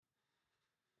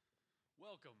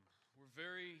welcome. We're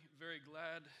very, very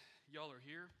glad y'all are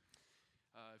here.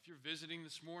 If you're visiting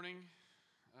this morning,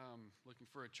 looking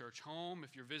for a church home,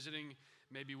 if you're visiting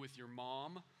maybe with your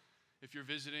mom, if you're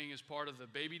visiting as part of the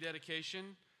baby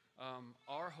dedication,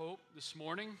 our hope this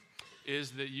morning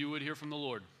is that you would hear from the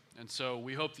Lord. And so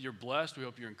we hope that you're blessed, we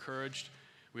hope you're encouraged,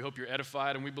 we hope you're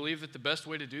edified, and we believe that the best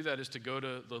way to do that is to go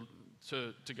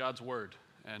to God's Word.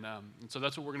 And so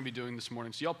that's what we're going to be doing this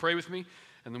morning. So y'all pray with me,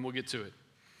 and then we'll get to it.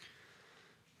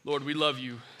 Lord, we love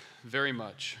you very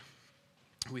much.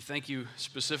 We thank you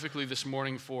specifically this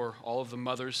morning for all of the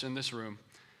mothers in this room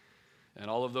and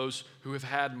all of those who have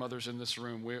had mothers in this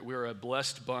room. We're a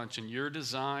blessed bunch, and your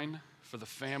design for the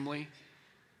family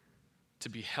to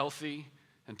be healthy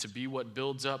and to be what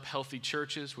builds up healthy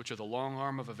churches, which are the long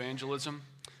arm of evangelism,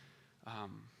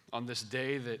 on this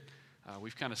day that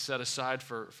we've kind of set aside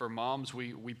for moms,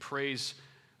 we praise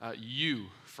you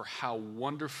for how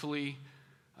wonderfully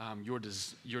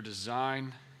your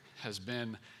design has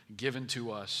been given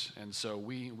to us. And so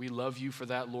we love you for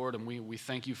that, Lord, and we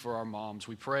thank you for our moms.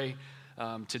 We pray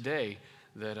today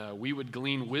that we would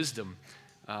glean wisdom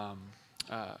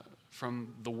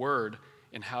from the Word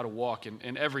in how to walk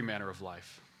in every manner of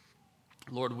life.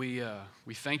 Lord, we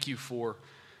thank you for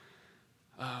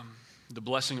the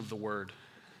blessing of the Word.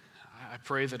 I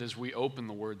pray that as we open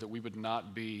the Word that we would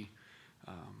not be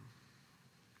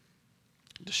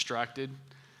distracted,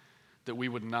 that we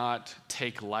would not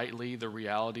take lightly the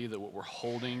reality that what we're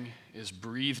holding is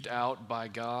breathed out by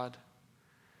God,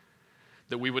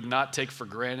 that we would not take for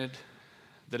granted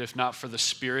that if not for the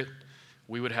Spirit,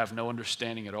 we would have no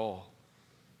understanding at all.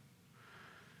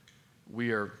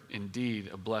 We are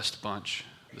indeed a blessed bunch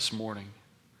this morning.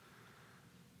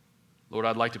 Lord,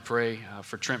 I'd like to pray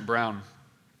for Trent Brown,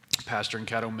 pastor in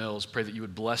Caddo Mills. Pray that you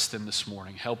would bless them this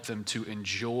morning. Help them to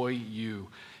enjoy you.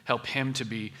 Help him to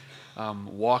be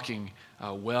walking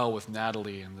well with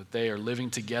Natalie, and that they are living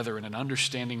together in an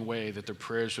understanding way that their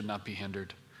prayers would not be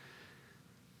hindered.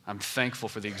 I'm thankful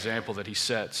for the example that he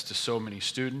sets to so many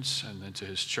students and then to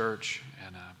his church,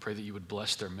 and pray that you would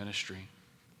bless their ministry.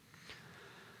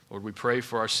 Lord, we pray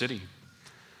for our city.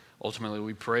 Ultimately,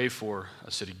 we pray for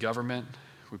a city government.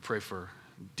 We pray for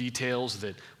details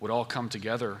that would all come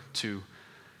together to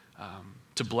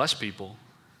bless people.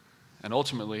 And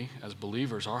ultimately, as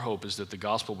believers, our hope is that the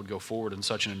gospel would go forward in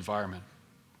such an environment.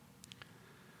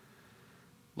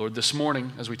 Lord, this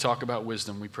morning, as we talk about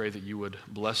wisdom, we pray that you would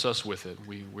bless us with it.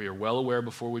 We are well aware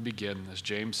before we begin, as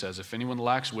James says, if anyone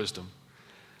lacks wisdom,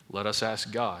 let us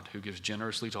ask God, who gives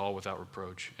generously to all without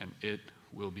reproach, and it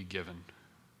will be given.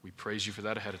 We praise you for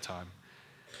that ahead of time.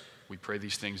 We pray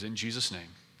these things in Jesus' name.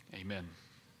 Amen.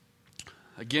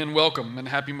 Again, welcome and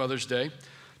happy Mother's Day.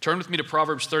 Turn with me to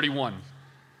Proverbs 31.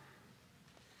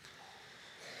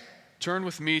 Turn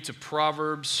with me to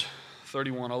Proverbs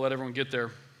 31. I'll let everyone get there.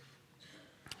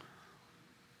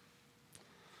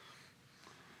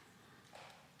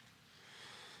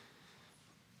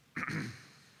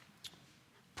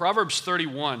 Proverbs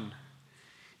 31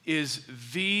 is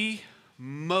the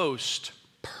most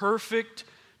perfect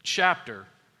chapter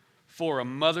for a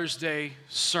Mother's Day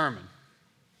sermon.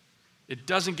 It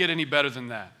doesn't get any better than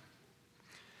that.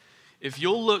 If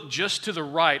you'll look just to the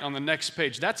right on the next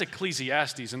page, that's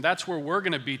Ecclesiastes, and that's where we're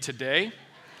going to be today,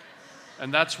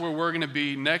 and that's where we're going to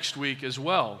be next week as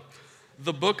well.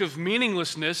 The book of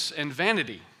meaninglessness and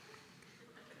vanity.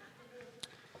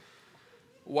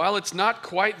 While it's not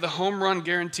quite the home run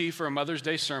guarantee for a Mother's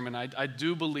Day sermon, I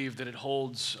do believe that it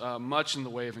holds much in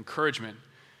the way of encouragement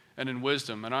and in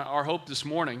wisdom. And our hope this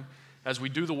morning, as we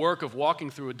do the work of walking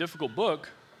through a difficult book,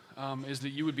 is that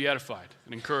you would be edified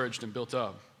and encouraged and built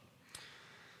up.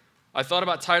 I thought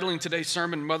about titling today's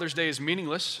sermon, Mother's Day is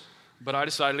Meaningless, but I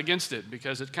decided against it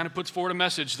because it kind of puts forward a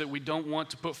message that we don't want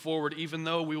to put forward, even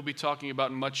though we will be talking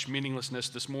about much meaninglessness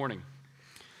this morning.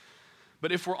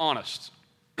 But if we're honest,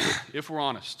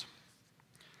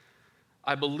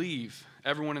 I believe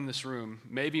everyone in this room,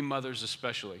 maybe mothers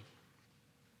especially,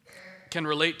 can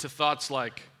relate to thoughts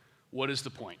like, what is the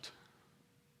point?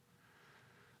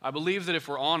 I believe that if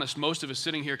we're honest, most of us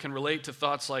sitting here can relate to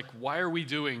thoughts like, why are we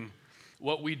doing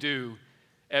what we do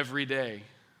every day?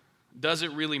 Does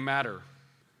it really matter?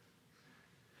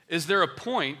 Is there a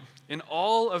point in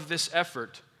all of this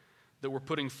effort that we're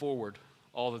putting forward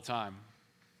all the time?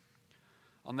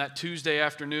 On that Tuesday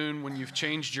afternoon when you've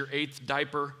changed your 8th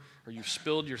diaper, or you've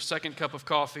spilled your 2nd cup of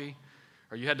coffee,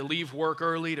 or you had to leave work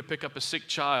early to pick up a sick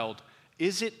child,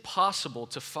 is it possible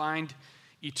to find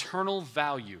eternal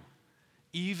value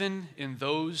even in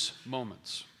those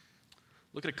moments?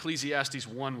 Look at Ecclesiastes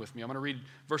 1 with me. I'm going to read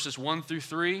verses 1 through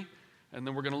 3, and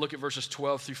then we're going to look at verses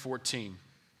 12 through 14.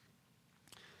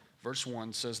 verse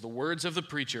 1 says, "The words of the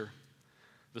preacher,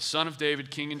 the son of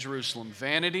David, king in Jerusalem,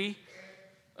 vanity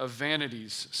of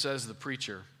vanities, says the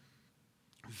preacher.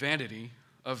 Vanity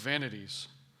of vanities.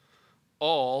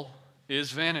 All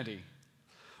is vanity.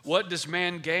 What does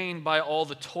man gain by all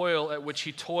the toil at which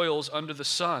he toils under the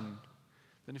sun?"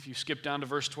 Then if you skip down to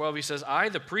verse 12, he says, "I,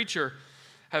 the preacher,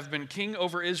 have been king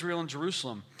over Israel and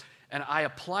Jerusalem, and I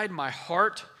applied my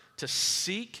heart to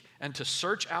seek and to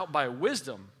search out by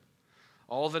wisdom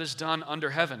all that is done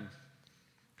under heaven.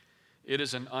 It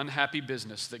is an unhappy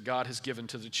business that God has given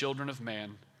to the children of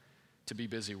man to be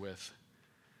busy with.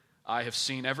 I have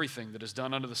seen everything that is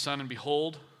done under the sun, and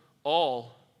behold,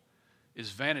 all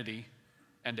is vanity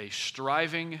and a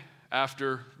striving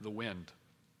after the wind."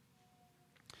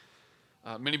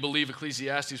 Many believe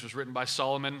Ecclesiastes was written by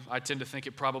Solomon. I tend to think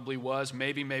it probably was.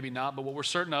 Maybe, maybe not. But what we're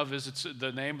certain of is it's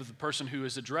the name of the person who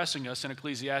is addressing us in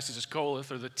Ecclesiastes is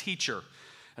Qoheleth, or the teacher.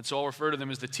 And so I'll refer to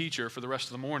them as the teacher for the rest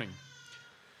of the morning.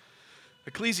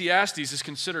 Ecclesiastes is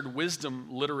considered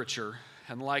wisdom literature.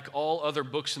 And like all other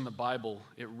books in the Bible,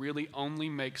 it really only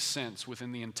makes sense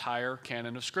within the entire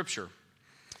canon of Scripture.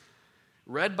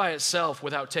 Read by itself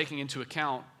without taking into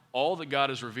account all that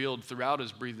God has revealed throughout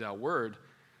His breathed out word,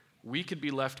 we could be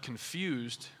left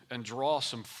confused and draw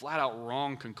some flat-out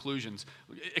wrong conclusions.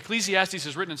 Ecclesiastes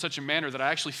is written in such a manner that I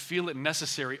actually feel it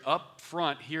necessary up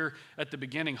front here at the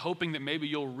beginning, hoping that maybe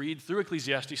you'll read through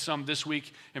Ecclesiastes some this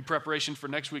week in preparation for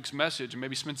next week's message and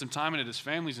maybe spend some time in it as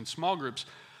families and small groups.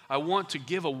 I want to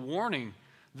give a warning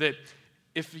that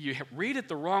if you read it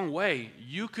the wrong way,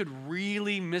 you could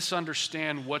really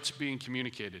misunderstand what's being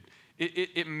communicated.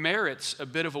 It merits a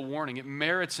bit of a warning. It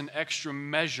merits an extra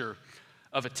measure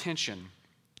of attention.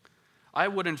 I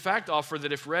would in fact offer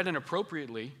that if read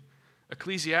inappropriately,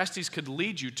 Ecclesiastes could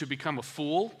lead you to become a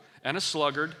fool and a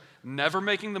sluggard, never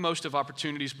making the most of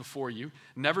opportunities before you,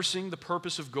 never seeing the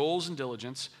purpose of goals and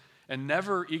diligence, and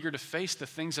never eager to face the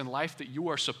things in life that you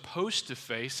are supposed to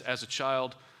face as a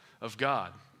child of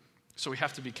God. So we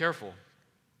have to be careful.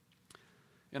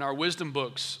 In our wisdom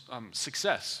books,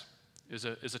 success is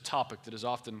a topic that is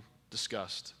often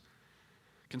discussed.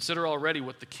 Consider already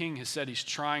what the king has said he's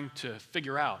trying to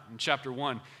figure out. In chapter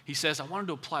 1, he says, I wanted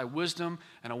to apply wisdom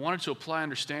and I wanted to apply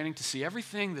understanding to see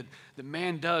everything that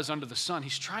man does under the sun.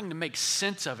 He's trying to make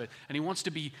sense of it, and he wants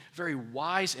to be very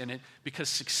wise in it because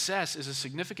success is a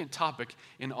significant topic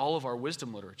in all of our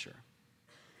wisdom literature.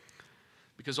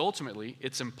 Because ultimately,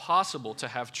 it's impossible to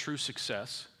have true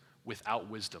success without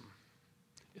wisdom.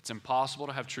 It's impossible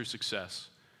to have true success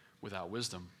without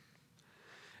wisdom.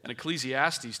 And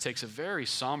Ecclesiastes takes a very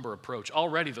somber approach.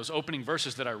 Already, those opening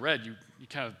verses that I read, you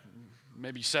kind of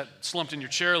maybe slumped in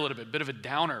your chair a little bit of a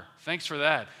downer. Thanks for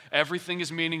that. Everything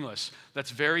is meaningless.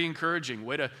 That's very encouraging.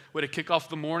 Way to kick off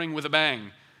the morning with a bang.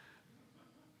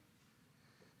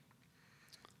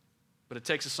 But it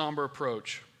takes a somber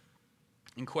approach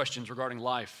in questions regarding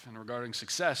life and regarding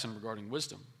success and regarding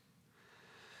wisdom.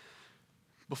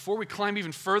 Before we climb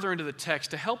even further into the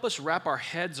text, to help us wrap our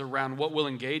heads around what we'll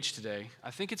engage today,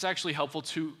 I think it's actually helpful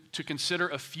to consider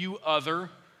a few other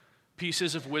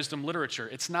pieces of wisdom literature.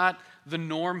 It's not the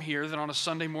norm here that on a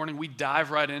Sunday morning we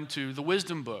dive right into the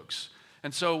wisdom books.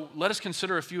 And so let us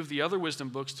consider a few of the other wisdom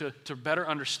books to better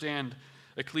understand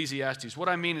Ecclesiastes. What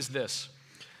I mean is this.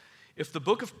 If the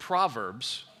book of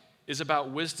Proverbs is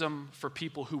about wisdom for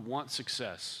people who want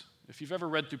success, if you've ever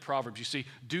read through Proverbs, you see,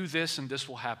 do this and this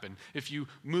will happen. If you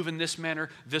move in this manner,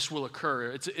 this will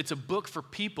occur. It's a book for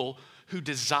people who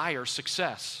desire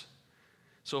success.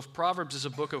 So if Proverbs is a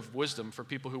book of wisdom for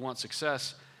people who want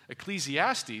success,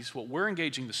 Ecclesiastes, what we're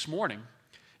engaging this morning,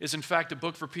 is in fact a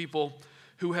book for people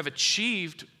who have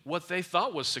achieved what they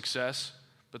thought was success,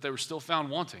 but they were still found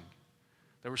wanting.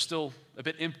 They were still a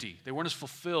bit empty. They weren't as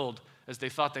fulfilled as they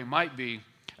thought they might be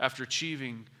after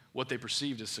achieving what they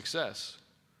perceived as success.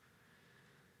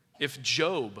 If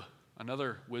Job,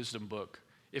 another wisdom book,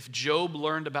 if Job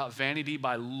learned about vanity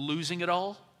by losing it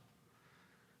all,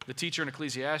 the teacher in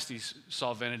Ecclesiastes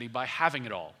saw vanity by having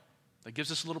it all. That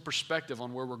gives us a little perspective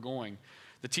on where we're going.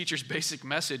 The teacher's basic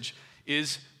message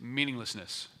is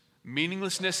meaninglessness.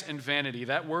 Meaninglessness and vanity.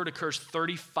 That word occurs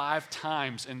 35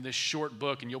 times in this short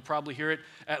book, and you'll probably hear it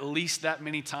at least that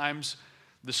many times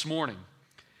this morning.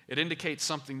 It indicates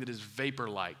something that is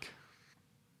vapor-like.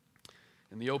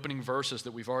 In the opening verses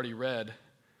that we've already read,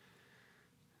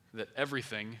 that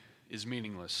everything is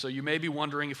meaningless. So you may be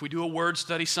wondering, if we do a word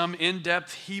study, some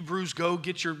in-depth Hebrews, go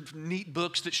get your neat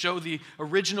books that show the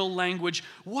original language,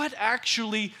 what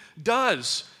actually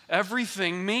does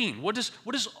everything mean? What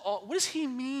does he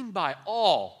mean by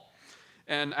all?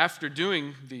 And after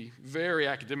doing the very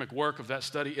academic work of that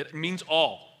study, it means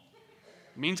all.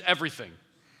 It means everything.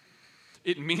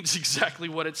 It means exactly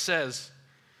what it says.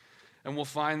 And we'll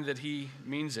find that he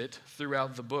means it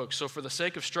throughout the book. So for the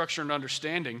sake of structure and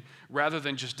understanding, rather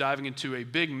than just diving into a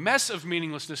big mess of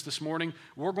meaninglessness this morning,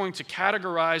 we're going to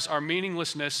categorize our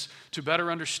meaninglessness to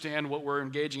better understand what we're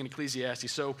engaging in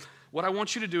Ecclesiastes. So what I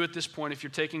want you to do at this point, if you're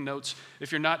taking notes,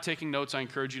 if you're not taking notes, I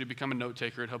encourage you to become a note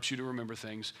taker. It helps you to remember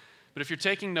things. But if you're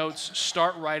taking notes,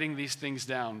 start writing these things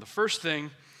down. The first thing,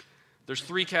 there's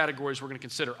 3 categories we're going to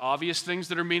consider. Obvious things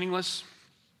that are meaningless,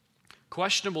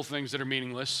 questionable things that are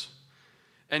meaningless,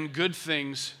 and good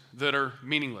things that are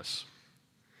meaningless.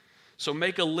 So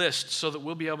make a list so that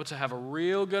we'll be able to have a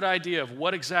real good idea of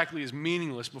what exactly is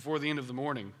meaningless before the end of the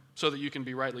morning so that you can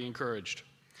be rightly encouraged.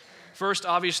 First,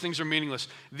 obvious things are meaningless.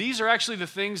 These are actually the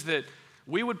things that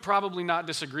we would probably not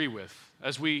disagree with.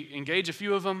 As we engage a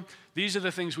few of them, these are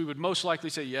the things we would most likely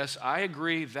say, yes, I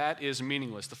agree, that is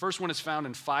meaningless. The first one is found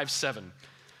in 5:7.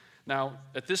 Now,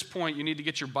 at this point, you need to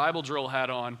get your Bible drill hat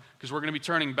on because we're going to be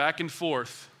turning back and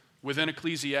forth within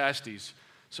Ecclesiastes.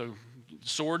 So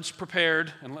swords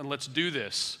prepared, and let's do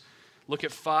this. Look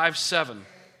at 5:7.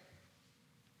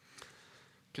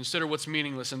 Consider what's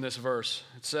meaningless in this verse.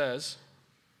 It says,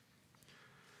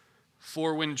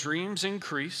 "For when dreams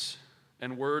increase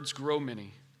and words grow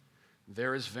many,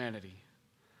 there is vanity.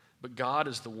 But God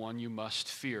is the one you must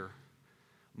fear.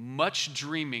 Much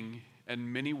dreaming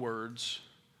and many words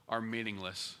are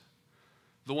meaningless."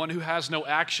 The one who has no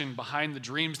action behind the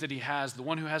dreams that he has, the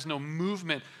one who has no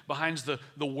movement behind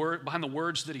the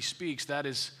words that he speaks, that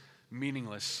is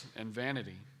meaningless and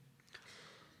vanity.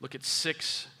 Look at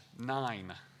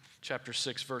 6:9, chapter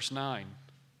 6, verse 9.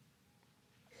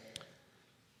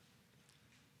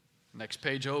 Next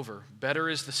page over. "Better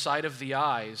is the sight of the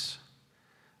eyes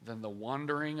than the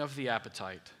wandering of the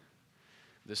appetite.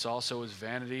 This also is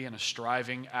vanity and a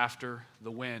striving after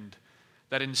the wind."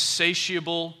 That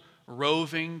insatiable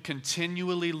roving,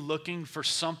 continually looking for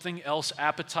something else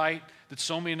appetite that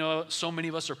so many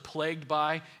of us are plagued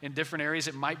by in different areas.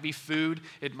 It might be food,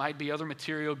 it might be other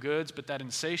material goods, but that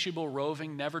insatiable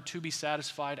roving, never to be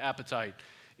satisfied appetite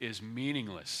is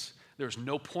meaningless. There's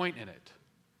no point in it.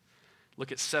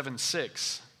 Look at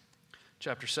 7:6,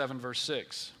 chapter 7, verse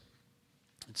 6.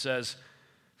 It says,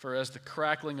 "For as the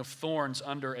crackling of thorns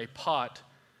under a pot,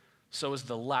 so is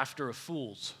the laughter of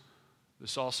fools.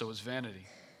 This also is vanity."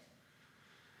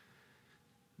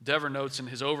 Dever notes in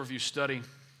his overview study,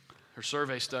 or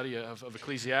survey study of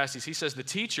Ecclesiastes, he says the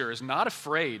teacher is not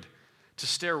afraid to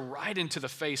stare right into the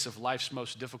face of life's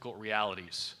most difficult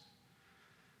realities.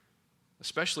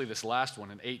 Especially this last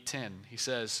one in 8:10. He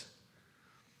says,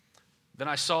 "Then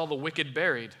I saw the wicked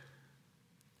buried.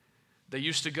 They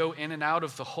used to go in and out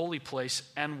of the holy place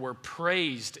and were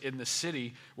praised in the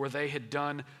city where they had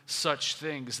done such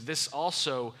things. This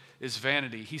also is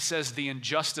vanity." He says the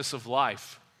injustice of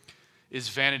life is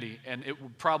vanity, and it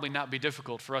would probably not be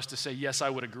difficult for us to say, yes, I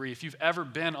would agree. If you've ever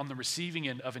been on the receiving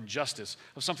end of injustice,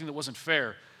 of something that wasn't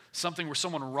fair, something where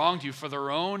someone wronged you for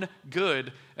their own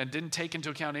good and didn't take into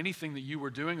account anything that you were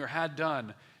doing or had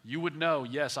done, you would know,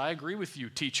 yes, I agree with you,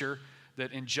 teacher,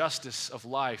 that injustice of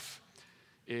life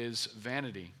is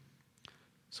vanity.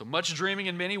 So much dreaming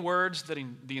and many words, that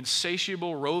the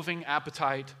insatiable roving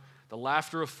appetite, the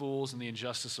laughter of fools, and the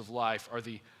injustice of life are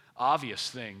the obvious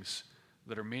things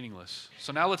that are meaningless.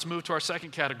 So now let's move to our second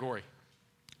category,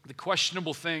 the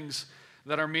questionable things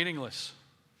that are meaningless.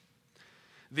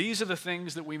 These are the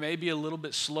things that we may be a little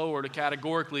bit slower to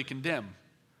categorically condemn.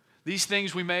 These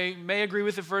things we may agree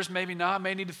with at first, maybe not,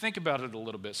 may need to think about it a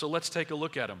little bit. So let's take a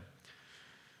look at them.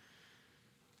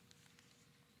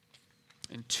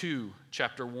 In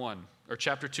chapter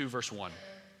 2, verse 1.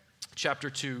 Chapter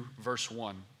 2, verse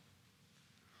 1.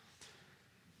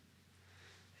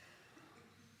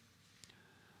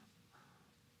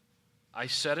 "I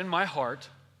said in my heart,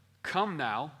 'Come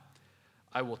now,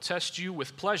 I will test you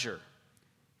with pleasure.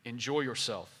 Enjoy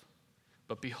yourself.'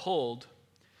 But behold,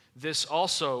 this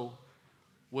also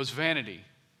was vanity."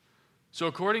 So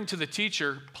according to the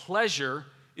teacher, pleasure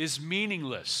is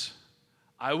meaningless.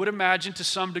 I would imagine to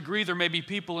some degree there may be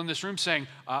people in this room saying,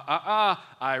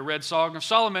 I read Song of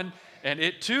Solomon, and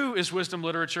it too is wisdom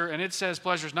literature, and it says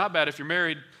pleasure's not bad if you're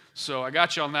married, so I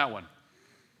got you on that one.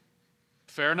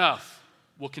 Fair enough.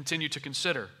 We'll continue to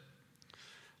consider.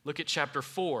 Look at chapter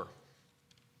 4,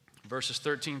 verses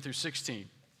 13 through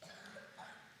 16.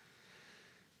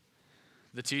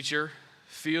 The teacher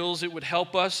feels it would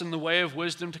help us in the way of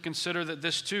wisdom to consider that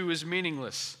this too is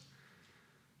meaningless.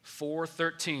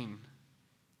 4:13.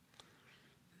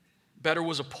 "Better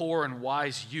was a poor and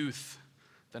wise youth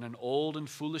than an old and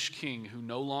foolish king who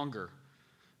no longer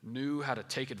knew how to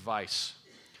take advice.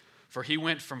 For he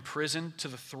went from prison to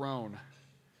the throne.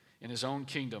 in his own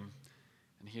kingdom,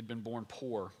 and he had been born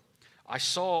poor. I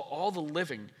saw all the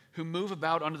living who move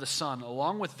about under the sun,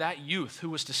 along with that youth who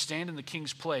was to stand in the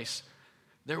king's place.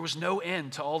 There was no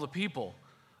end to all the people,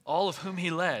 all of whom he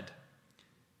led.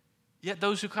 Yet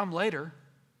those who come later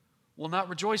will not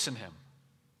rejoice in him.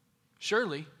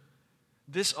 Surely,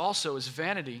 this also is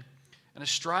vanity and a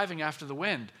striving after the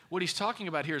wind. What he's talking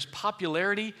about here is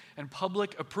popularity and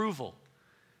public approval.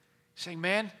 He's saying,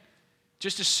 man,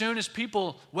 just as soon as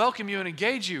people welcome you and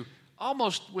engage you,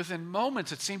 almost within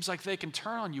moments, it seems like they can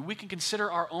turn on you. We can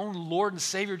consider our own Lord and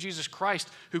Savior Jesus Christ,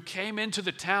 who came into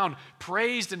the town,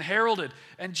 praised and heralded,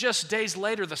 and just days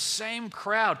later, the same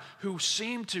crowd who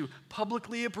seemed to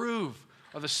publicly approve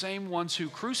are the same ones who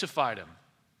crucified him.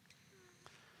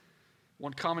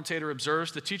 One commentator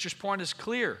observes, the teacher's point is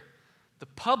clear. The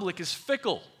public is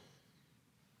fickle,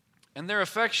 and their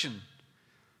affection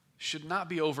should not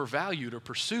be overvalued or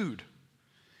pursued.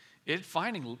 It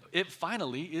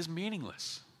finally is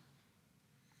meaningless.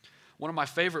 One of my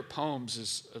favorite poems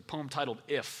is a poem titled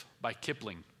If by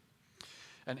Kipling.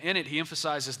 And in it, he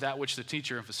emphasizes that which the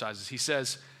teacher emphasizes. He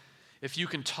says, if you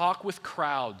can talk with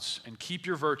crowds and keep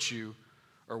your virtue,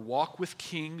 or walk with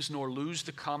kings nor lose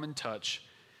the common touch,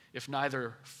 if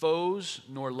neither foes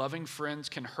nor loving friends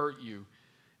can hurt you,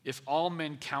 if all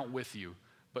men count with you,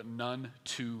 but none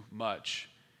too much.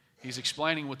 He's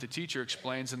explaining what the teacher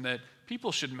explains, and that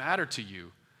people should matter to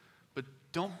you, but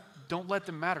don't let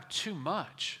them matter too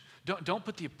much. Don't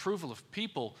put the approval of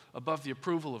people above the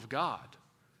approval of God.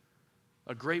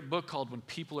 A great book called When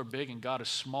People Are Big and God is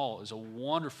Small is a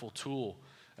wonderful tool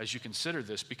as you consider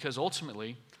this, because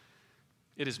ultimately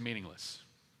it is meaningless.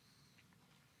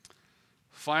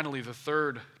 Finally, the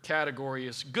third category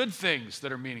is good things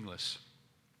that are meaningless.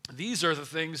 These are the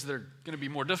things that are going to be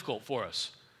more difficult for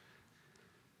us.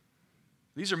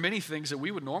 These are many things that we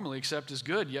would normally accept as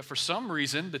good, yet for some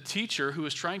reason, the teacher who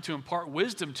is trying to impart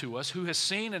wisdom to us, who has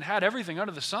seen and had everything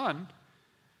under the sun,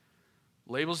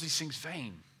 labels these things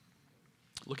vain.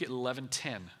 Look at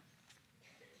 11:10.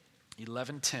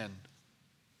 11:10.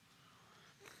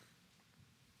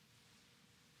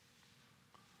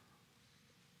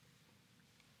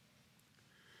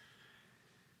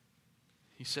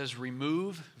 He says,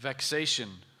 remove vexation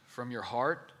from your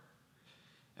heart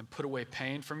and put away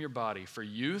pain from your body. For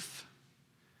youth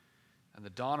and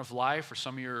the dawn of life, or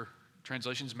some of your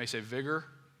translations may say vigor,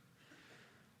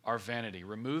 are vanity.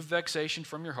 Remove vexation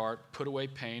from your heart, put away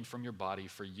pain from your body.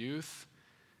 For youth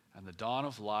and the dawn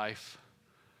of life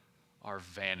are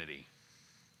vanity.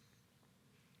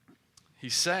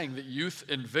 He's saying that youth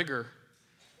and vigor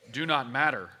do not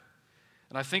matter.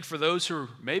 And I think for those who are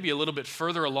maybe a little bit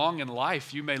further along in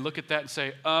life, you may look at that and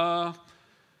say, I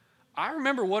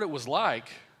remember what it was like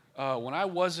when I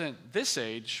wasn't this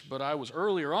age, but I was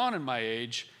earlier on in my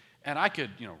age, and I could,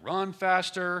 run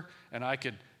faster, and I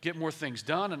could get more things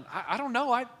done. And I don't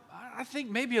know, I think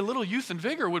maybe a little youth and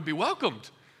vigor would be welcomed.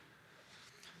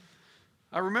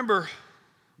 I remember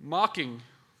mocking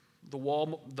the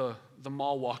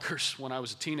mall walkers when I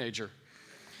was a teenager.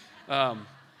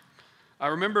 I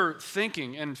remember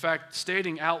thinking, in fact,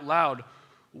 stating out loud,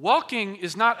 walking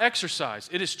is not exercise,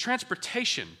 it is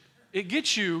transportation. It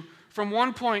gets you from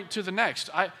one point to the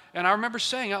next. I remember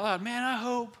saying out loud, man, I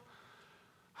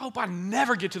hope I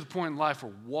never get to the point in life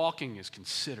where walking is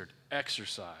considered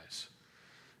exercise.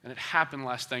 And it happened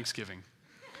last Thanksgiving.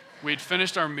 We'd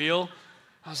finished our meal.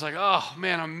 I was like, oh,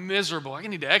 man, I'm miserable. I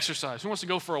need to exercise. Who wants to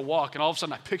go for a walk? And all of a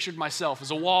sudden, I pictured myself as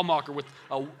a mall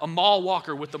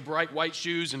walker with the bright white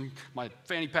shoes and my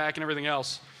fanny pack and everything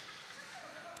else.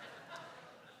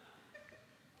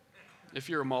 If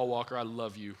you're a mall walker, I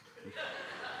love you.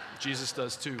 Jesus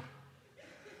does too.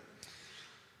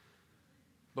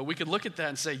 But we could look at that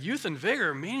and say, youth and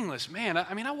vigor are meaningless. Man,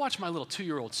 I watch my little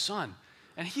 2-year-old son,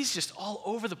 and he's just all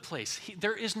over the place.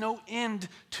 There is no end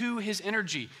to his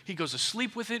energy. He goes to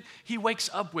sleep with it. He wakes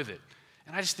up with it.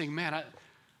 And I just think, man, I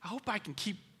hope I can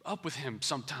keep up with him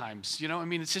sometimes.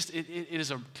 It's just, it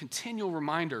is a continual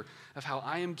reminder of how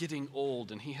I am getting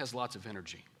old, and he has lots of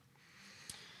energy.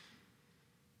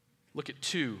 Look at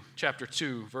chapter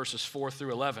 2, verses 4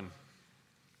 through 11.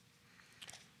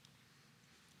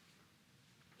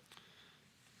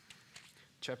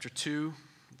 Chapter 2,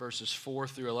 verses 4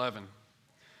 through 11.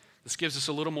 This gives us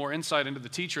a little more insight into the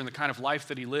teacher and the kind of life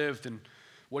that he lived and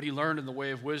what he learned in the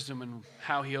way of wisdom and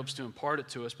how he hopes to impart it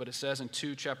to us. But it says in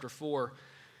chapter 4,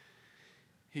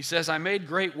 he says, I made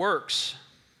great works,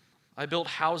 I built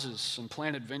houses and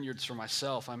planted vineyards for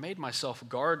myself. I made myself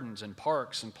gardens and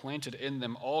parks and planted in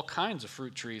them all kinds of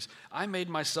fruit trees. I made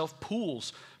myself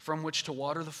pools from which to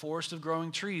water the forest of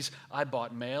growing trees. I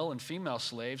bought male and female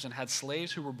slaves and had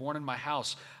slaves who were born in my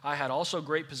house. I had also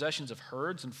great possessions of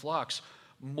herds and flocks,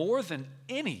 more than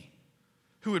any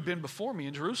who had been before me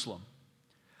in Jerusalem.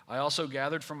 I also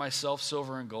gathered for myself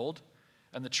silver and gold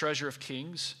and the treasure of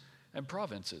kings and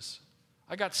provinces.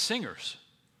 I got singers,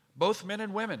 both men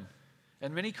and women,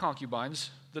 and many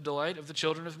concubines, the delight of the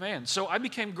children of man. So I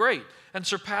became great and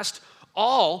surpassed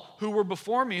all who were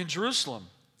before me in Jerusalem.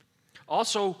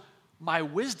 Also, my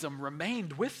wisdom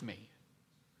remained with me,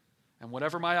 and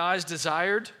whatever my eyes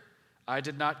desired, I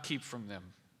did not keep from them.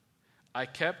 I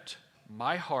kept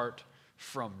my heart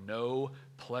from no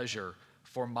pleasure,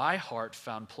 for my heart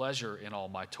found pleasure in all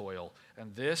my toil,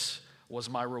 and this was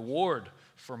my reward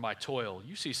for my toil.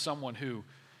 You see someone who,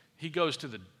 he goes to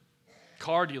the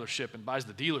car dealership and buys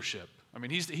the dealership. I mean,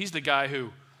 he's the guy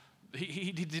who,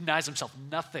 he denies himself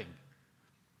nothing.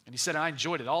 And he said, I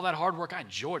enjoyed it. All that hard work, I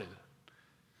enjoyed it.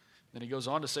 Then he goes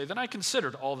on to say, then I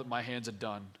considered all that my hands had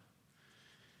done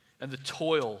and the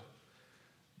toil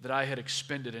that I had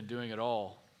expended in doing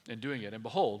it. And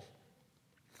behold,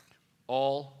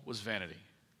 all was vanity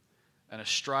and a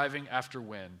striving after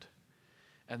wind,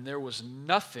 and there was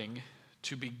nothing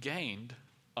to be gained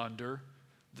under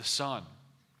the sun.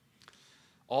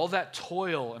 All that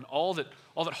toil and all that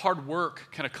hard work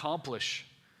can accomplish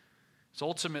is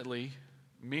ultimately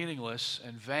meaningless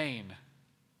and vain.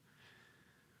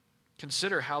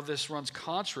 Consider how this runs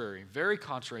contrary, very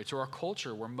contrary to our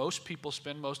culture, where most people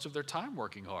spend most of their time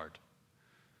working hard.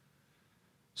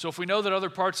 So if we know that other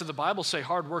parts of the Bible say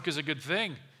hard work is a good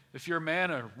thing, if you're a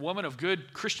man or woman of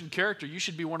good Christian character, you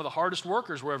should be one of the hardest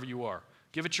workers wherever you are.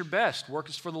 Give it your best. Work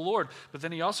is for the Lord. But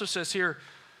then he also says here,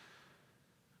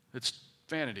 it's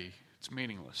vanity. It's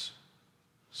meaningless.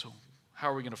 So how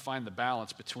are we going to find the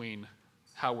balance between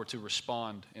how we're to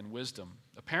respond in wisdom?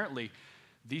 Apparently,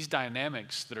 these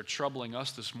dynamics that are troubling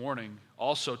us this morning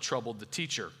also troubled the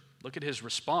teacher. Look at his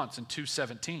response in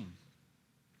 2:17.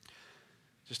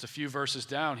 Just a few verses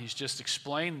down, he's just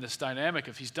explained this dynamic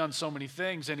of he's done so many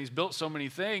things and he's built so many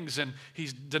things and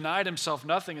he's denied himself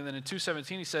nothing. And then in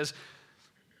 2:17 he says,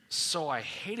 so I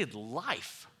hated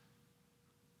life,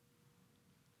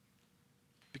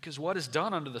 because what is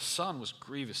done under the sun was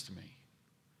grievous to me,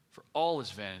 for all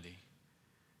is vanity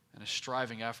and a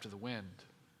striving after the wind.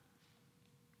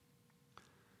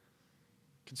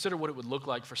 Consider what it would look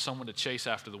like for someone to chase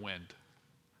after the wind.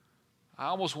 I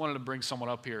almost wanted to bring someone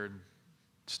up here and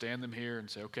stand them here and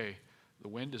say, okay, the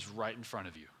wind is right in front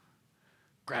of you.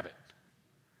 Grab it.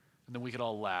 And then we could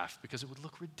all laugh, because it would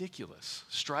look ridiculous.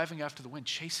 Striving after the wind,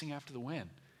 chasing after the wind,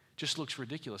 just looks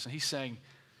ridiculous. And he's saying,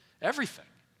 everything,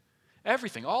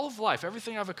 all of life,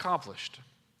 everything I've accomplished,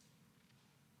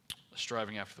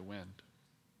 striving after the wind.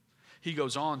 He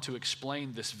goes on to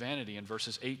explain this vanity in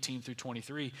verses 18 through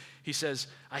 23. He says,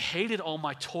 I hated all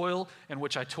my toil in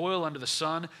which I toil under the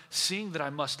sun, seeing that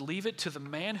I must leave it to the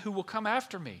man who will come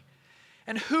after me.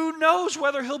 And who knows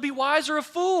whether he'll be wise or a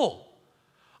fool?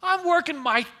 I'm working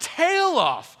my tail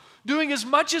off, doing as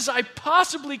much as I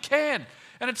possibly can.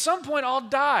 And at some point I'll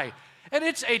die. And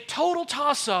it's a total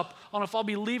toss-up on if I'll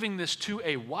be leaving this to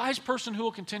a wise person who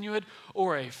will continue it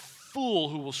or a fool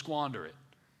who will squander it.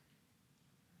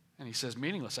 And he says,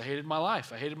 meaningless. I hated my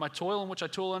life. I hated my toil in which I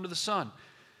toil under the sun.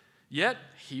 Yet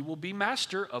he will be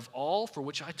master of all for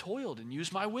which I toiled and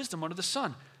used my wisdom under the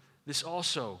sun. This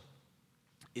also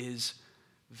is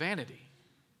vanity.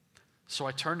 So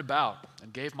I turned about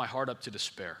and gave my heart up to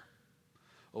despair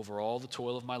over all the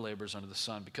toil of my labors under the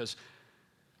sun, because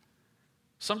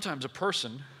sometimes a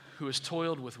person who has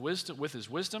toiled with his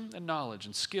wisdom and knowledge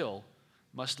and skill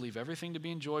must leave everything to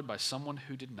be enjoyed by someone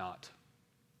who did not.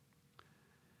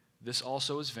 This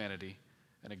also is vanity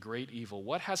and a great evil.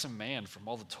 What has a man from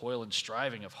all the toil and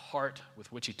striving of heart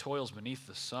with which he toils beneath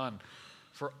the sun?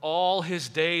 For all his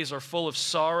days are full of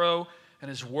sorrow, and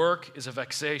his work is a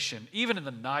vexation. Even in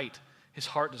the night, his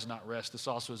heart does not rest. This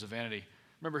also is a vanity.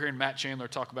 I remember hearing Matt Chandler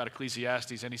talk about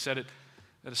Ecclesiastes, and he said it,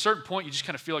 at a certain point, you just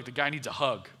kind of feel like the guy needs a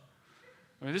hug.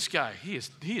 I mean, this guy, he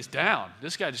is down.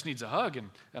 This guy just needs a hug, and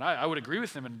I would agree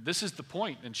with him. And this is the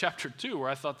point in chapter 2 where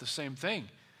I thought the same thing.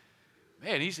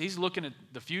 Man, he's looking at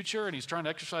the future, and he's trying to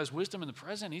exercise wisdom in the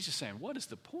present. He's just saying, what is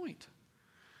the point?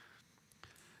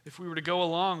 If we were to go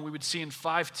along, we would see in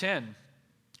 5:10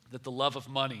 that the love of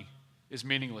money is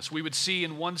meaningless. We would see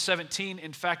in 1:17,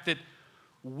 in fact, that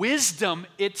wisdom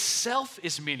itself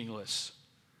is meaningless.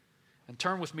 And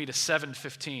turn with me to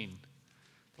 7:15.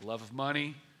 The love of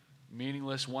money,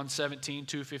 meaningless. 1:17,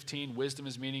 2:15, wisdom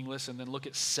is meaningless. And then look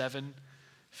at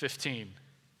 7:15.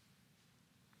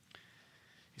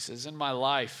 He says, in my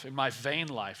life, in my vain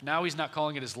life. Now he's not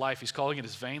calling it his life, he's calling it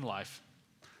his vain life.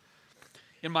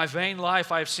 In my vain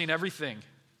life I have seen everything.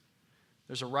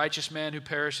 There's a righteous man who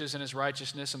perishes in his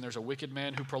righteousness, and there's a wicked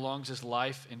man who prolongs his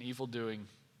life in evil doing.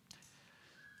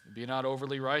 Be not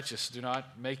overly righteous. Do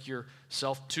not make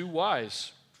yourself too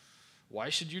wise. Why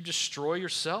should you destroy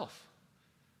yourself?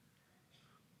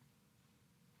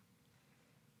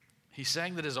 He's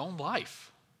saying that his own life.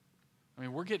 I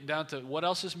mean, we're getting down to what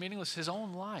else is meaningless? His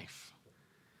own life.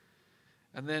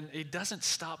 And then it doesn't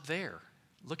stop there.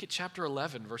 Look at chapter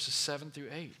 11, verses 7 through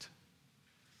 8.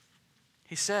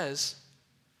 He says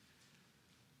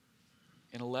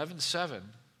in 11:7,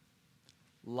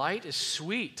 light is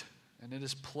sweet, and it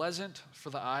is pleasant for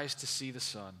the eyes to see the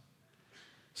sun.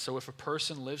 So if a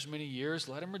person lives many years,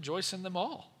 let him rejoice in them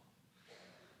all.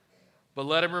 But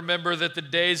let him remember that the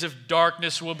days of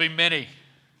darkness will be many.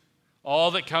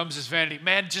 All that comes is vanity.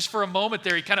 Man, just for a moment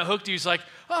there, he kind of hooked you. He's like,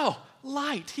 oh,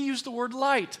 light. He used the word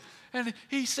light. And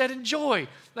he said enjoy.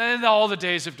 And all the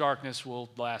days of darkness will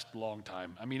last a long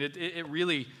time. I mean, it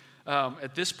really,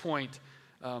 at this point,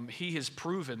 he has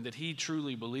proven that he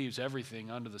truly believes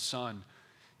everything under the sun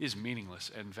is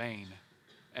meaningless and vain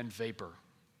and vapor.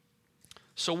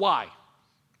 So why?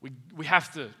 We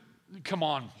have to, come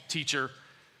on, teacher,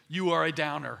 you are a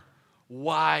downer.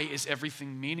 Why is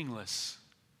everything meaningless?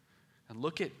 And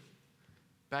look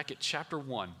back at chapter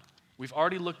 1. We've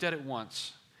already looked at it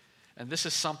once, and this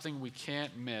is something we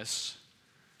can't miss.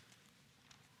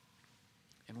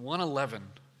 In 1:11,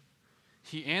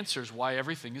 he answers why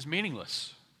everything is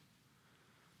meaningless.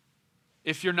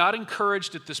 If you're not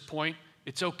encouraged at this point,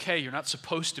 it's okay. You're not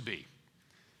supposed to be.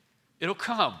 It'll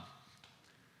come.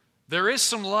 There is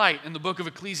some light in the book of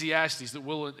Ecclesiastes that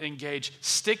we'll engage.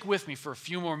 Stick with me for a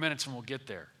few more minutes and we'll get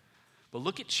there. But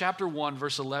look at chapter 1,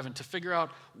 verse 11 to figure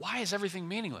out why is everything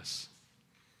meaningless.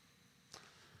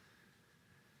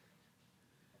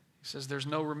 He says there's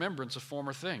no remembrance of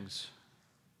former things,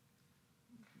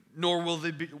 nor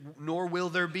will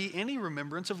there be any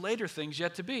remembrance of later things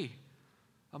yet to be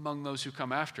among those who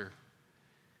come after.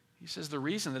 He says the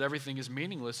reason that everything is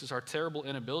meaningless is our terrible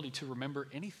inability to remember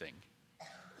anything.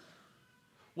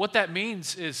 What that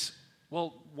means is,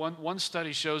 well, one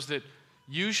study shows that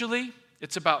usually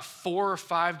it's about 4 or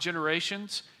 5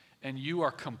 generations and you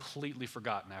are completely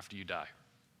forgotten after you die.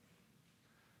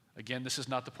 Again, this is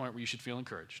not the point where you should feel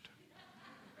encouraged.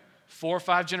 4 or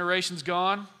 5 generations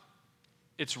gone,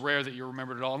 it's rare that you're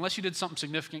remembered at all, unless you did something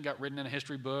significant, got written in a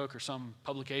history book or some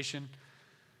publication.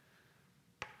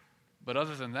 But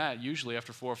other than that, usually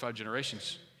after 4 or 5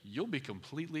 generations, you'll be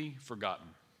completely forgotten.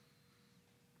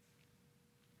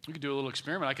 We could do a little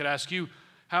experiment. I could ask you,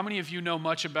 how many of you know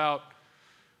much about,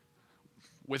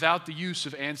 without the use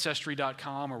of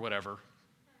Ancestry.com or whatever,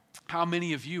 how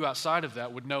many of you outside of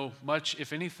that would know much,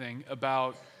 if anything,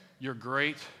 about your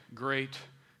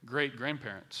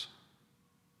great-great-great-grandparents?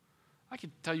 I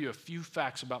could tell you a few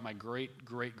facts about my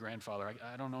great-great-grandfather.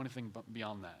 I don't know anything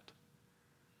beyond that.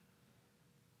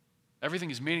 Everything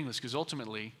is meaningless because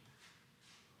ultimately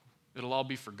it'll all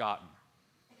be forgotten.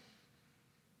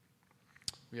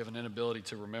 We have an inability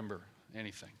to remember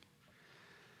anything.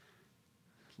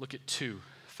 Look at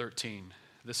 2:13.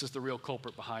 This is the real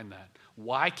culprit behind that.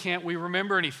 Why can't we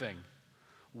remember anything?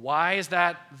 Why is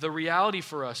that the reality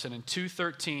for us? And in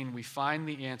 2:13, we find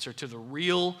the answer to the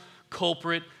real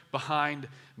culprit behind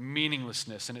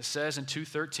meaninglessness. And it says in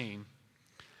 2:13,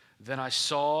 then I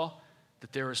saw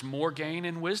that there is more gain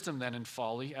in wisdom than in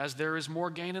folly, as there is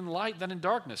more gain in light than in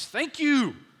darkness. Thank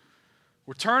you.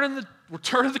 We're turning the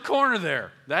corner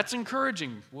there. That's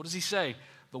encouraging. What does he say?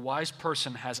 The wise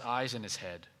person has eyes in his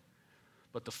head,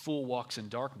 but the fool walks in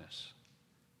darkness.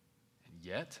 And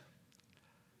yet,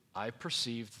 I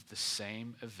perceive that the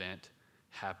same event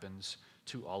happens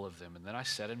to all of them. And then I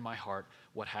said in my heart,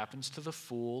 what happens to the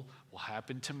fool will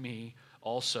happen to me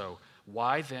also.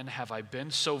 Why then have I been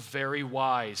so very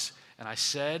wise? And I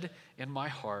said in my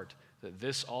heart that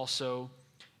this also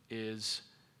is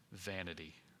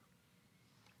vanity.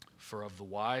 For of the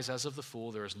wise as of the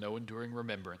fool there is no enduring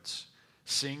remembrance,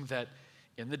 seeing that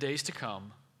in the days to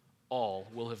come all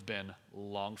will have been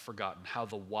long forgotten. How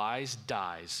the wise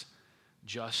dies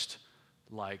just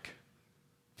like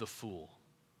the fool.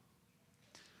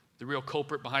 The real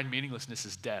culprit behind meaninglessness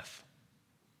is death.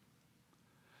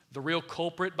 The real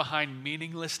culprit behind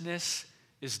meaninglessness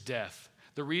is death.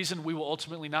 The reason we will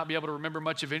ultimately not be able to remember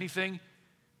much of anything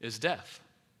is death.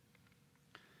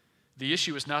 The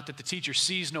issue is not that the teacher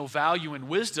sees no value in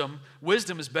wisdom.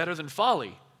 Wisdom is better than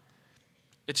folly.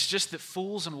 It's just that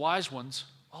fools and wise ones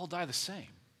all die the same.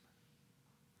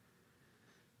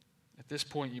 At this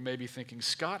point, you may be thinking,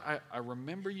 Scott, I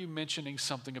remember you mentioning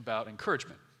something about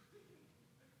encouragement.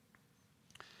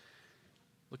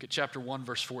 Look at chapter 1,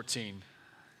 verse 14.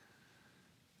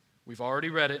 We've already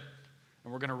read it,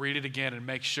 and we're going to read it again and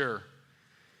make sure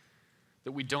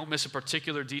that we don't miss a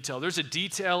particular detail. There's a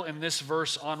detail in this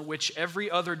verse on which every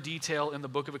other detail in the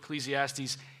book of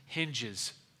Ecclesiastes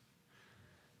hinges.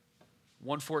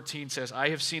 1:14 says, I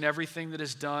have seen everything that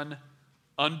is done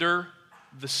under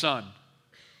the sun.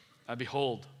 And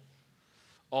behold,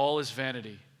 all is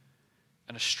vanity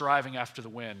and a striving after the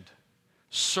wind.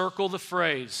 Circle the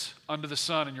phrase under the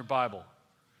sun in your Bible.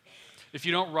 If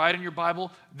you don't write in your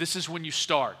Bible, this is when you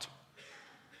start.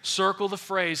 Circle the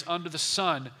phrase under the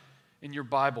sun in your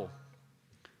Bible.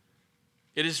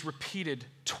 It is repeated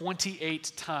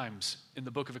 28 times in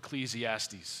the book of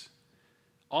Ecclesiastes,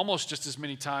 almost just as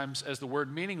many times as the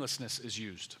word meaninglessness is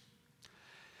used.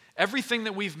 Everything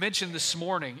that we've mentioned this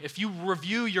morning, if you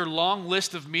review your long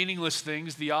list of meaningless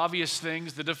things, the obvious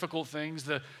things, the difficult things,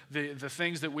 the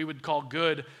things that we would call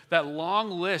good, that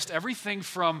long list, everything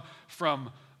from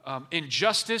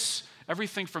injustice,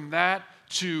 everything from that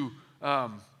to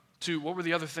what were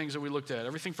the other things that we looked at?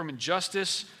 Everything from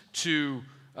injustice to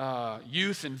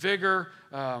youth and vigor,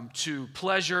 to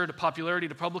pleasure, to popularity,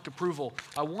 to public approval.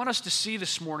 I want us to see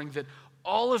this morning that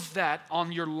all of that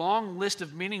on your long list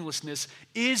of meaninglessness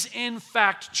is in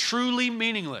fact truly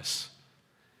meaningless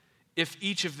if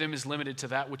each of them is limited to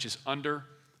that which is under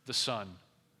the sun.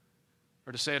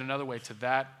 Or to say it another way, to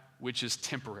that which is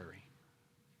temporary.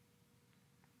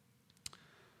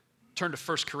 Turn to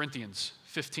 1 Corinthians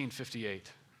 15:58.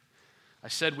 I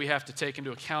said we have to take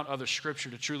into account other scripture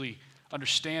to truly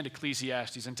understand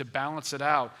Ecclesiastes and to balance it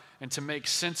out and to make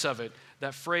sense of it.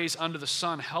 That phrase under the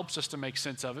sun helps us to make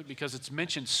sense of it because it's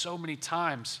mentioned so many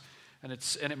times and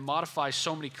it modifies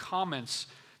so many comments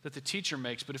that the teacher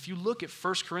makes. But if you look at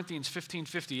 1 Corinthians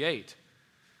 15:58,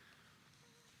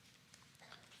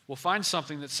 we'll find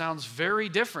something that sounds very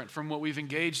different from what we've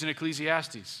engaged in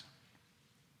Ecclesiastes.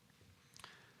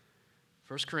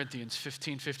 1 Corinthians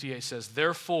 15:58 says,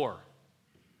 Therefore,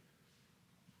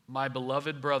 my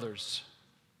beloved brothers,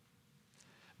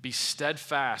 be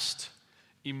steadfast,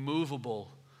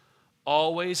 immovable,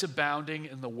 always abounding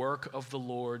in the work of the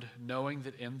Lord, knowing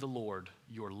that in the Lord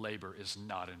your labor is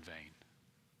not in vain.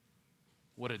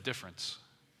 What a difference.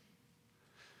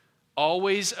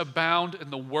 Always abound in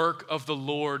the work of the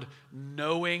Lord,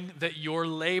 knowing that your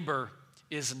labor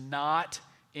is not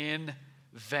in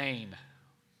vain.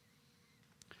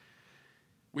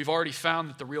 We've already found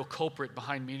that the real culprit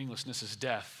behind meaninglessness is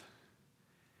death.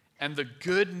 And the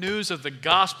good news of the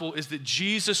gospel is that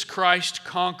Jesus Christ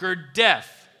conquered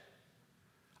death.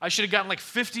 I should have gotten like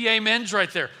 50 amens right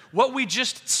there. What we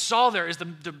just saw there is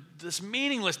this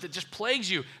meaningless that just plagues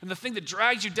you and the thing that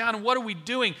drags you down. And what are we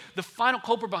doing? The final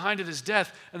culprit behind it is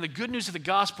death. And the good news of the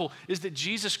gospel is that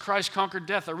Jesus Christ conquered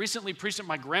death. I recently preached at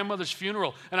my grandmother's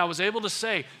funeral, and I was able to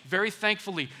say, very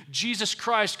thankfully, Jesus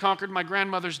Christ conquered my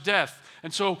grandmother's death.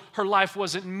 And so her life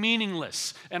wasn't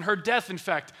meaningless. And her death, in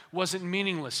fact, wasn't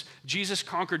meaningless. Jesus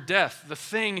conquered death, the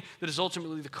thing that is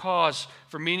ultimately the cause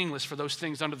for meaningless for those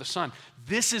things under the sun.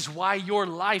 This is why your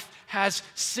life has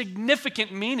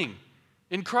significant meaning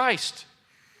in Christ.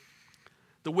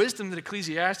 The wisdom that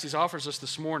Ecclesiastes offers us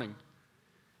this morning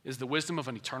is the wisdom of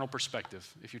an eternal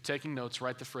perspective. If you're taking notes,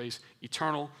 write the phrase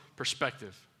eternal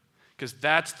perspective, because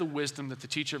that's the wisdom that the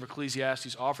teacher of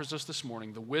Ecclesiastes offers us this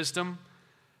morning, the wisdom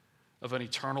of an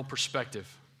eternal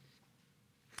perspective.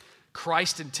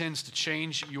 Christ intends to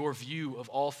change your view of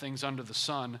all things under the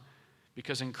sun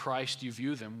because in Christ you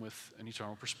view them with an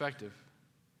eternal perspective.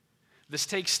 This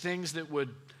takes things that would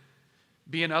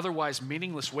be an otherwise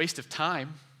meaningless waste of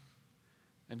time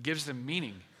and gives them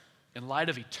meaning in light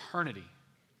of eternity.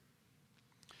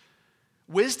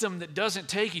 Wisdom that doesn't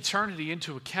take eternity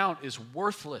into account is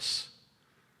worthless,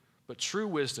 but true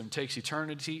wisdom takes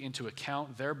eternity into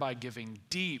account, thereby giving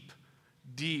deep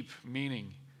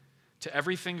meaning to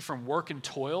everything from work and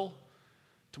toil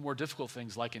to more difficult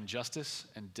things like injustice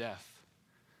and death.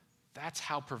 That's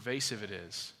how pervasive it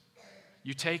is.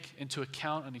 You take into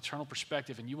account an eternal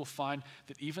perspective, and you will find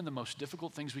that even the most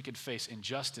difficult things we could face,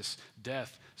 injustice,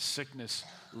 death, sickness,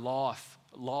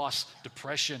 loss,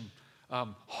 depression,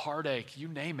 heartache, you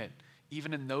name it,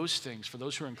 even in those things, for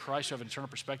those who are in Christ who have an eternal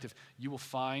perspective, you will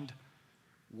find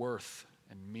worth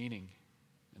and meaning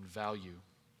and value.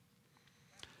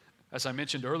 As I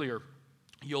mentioned earlier,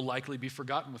 you'll likely be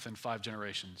forgotten within 5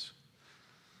 generations.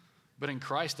 But in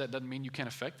Christ, that doesn't mean you can't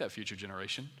affect that future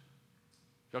generation.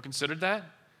 Y'all considered that?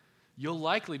 you'll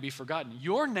likely be forgotten.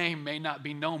 Your name may not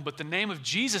be known, but the name of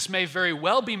Jesus may very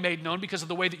well be made known because of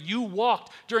the way that you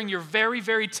walked during your very,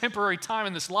 very temporary time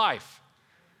in this life.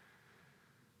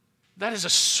 That is a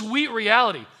sweet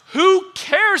reality. Who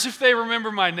cares if they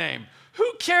remember my name?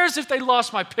 Who cares if they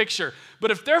lost my picture?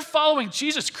 But if they're following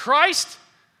Jesus Christ,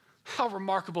 how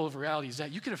remarkable of a reality is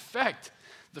that? You can affect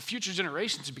the future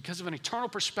generations because of an eternal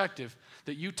perspective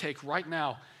that you take right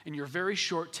now in your very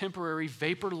short, temporary,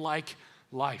 vapor-like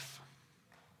life.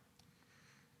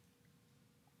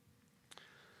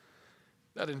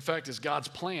 That, in fact, is God's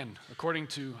plan, according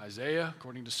to Isaiah,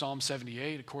 according to Psalm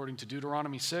 78, according to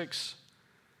Deuteronomy 6.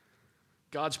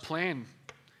 God's plan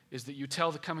is that you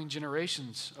tell the coming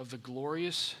generations of the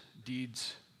glorious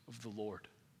deeds of the Lord.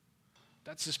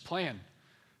 That's His plan.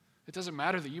 It doesn't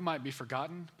matter that you might be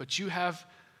forgotten, but you have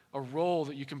a role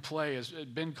that you can play, as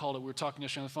Ben called it, we were talking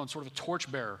yesterday on the phone, sort of a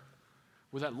torchbearer,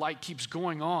 where that light keeps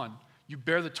going on. You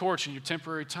bear the torch in your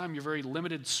temporary time, your very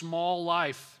limited, small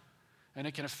life, and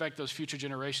it can affect those future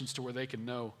generations to where they can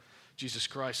know Jesus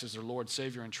Christ as their Lord,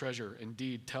 Savior, and treasure.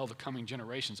 Indeed, tell the coming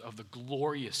generations of the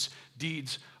glorious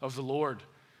deeds of the Lord.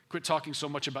 Quit talking so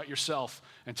much about yourself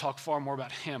and talk far more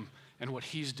about Him and what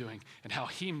He's doing and how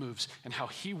He moves and how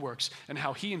He works and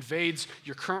how He invades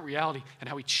your current reality and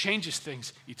how He changes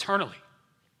things eternally.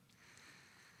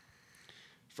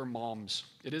 For moms,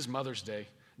 it is Mother's Day.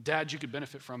 Dads, you could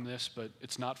benefit from this, but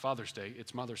it's not Father's Day,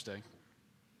 it's Mother's Day.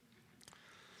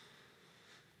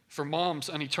 For moms,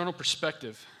 an eternal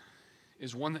perspective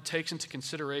is one that takes into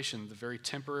consideration the very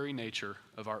temporary nature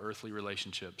of our earthly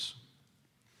relationships.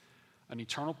 An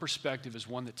eternal perspective is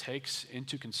one that takes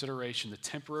into consideration the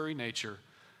temporary nature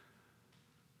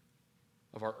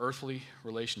of our earthly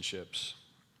relationships.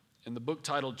 In the book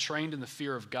titled Trained in the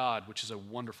Fear of God, which is a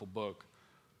wonderful book,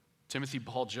 Timothy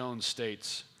Paul Jones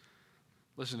states,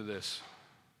 listen to this,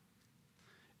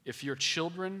 if your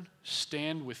children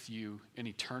stand with you in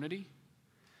eternity,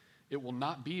 it will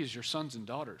not be as your sons and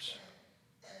daughters,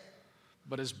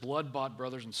 but as blood-bought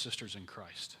brothers and sisters in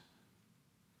Christ.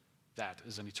 That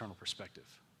is an eternal perspective.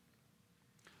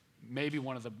 Maybe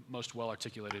one of the most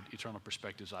well-articulated eternal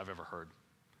perspectives I've ever heard.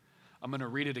 I'm going to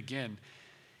read it again.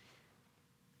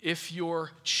 If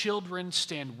your children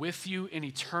stand with you in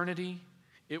eternity,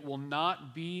 it will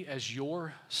not be as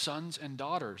your sons and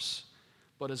daughters,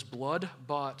 but as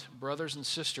blood-bought brothers and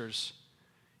sisters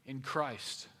in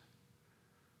Christ.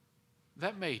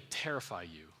 That may terrify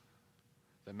you.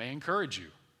 That may encourage you.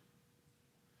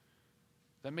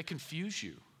 That may confuse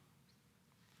you.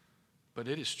 But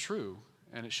it is true,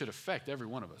 and it should affect every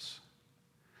one of us.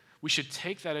 We should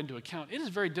take that into account. It is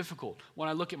very difficult when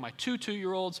I look at my 2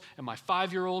 2-year-olds and my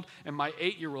 5-year-old and my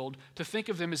 8-year-old to think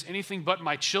of them as anything but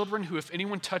my children who, if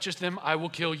anyone touches them, I will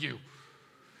kill you.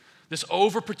 This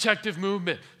overprotective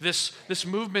movement, this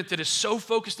movement that is so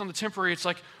focused on the temporary, it's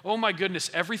like, oh my goodness,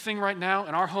 everything right now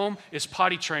in our home is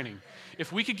potty training.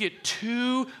 If we could get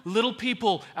 2 little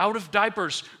people out of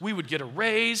diapers, we would get a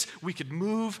raise, we could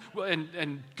move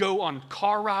and go on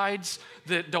car rides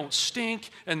that don't stink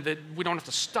and that we don't have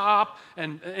to stop,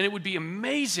 and it would be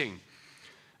amazing.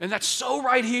 And that's so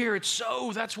right here.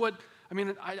 That's what,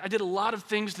 I did a lot of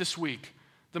things this week.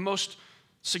 The most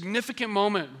significant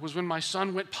moment was when my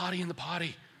son went potty in the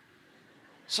potty.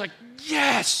 It's like,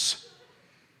 yes!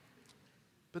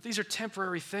 But these are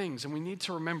temporary things, and we need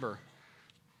to remember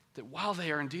that while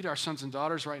they are indeed our sons and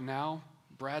daughters right now,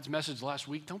 Brad's message last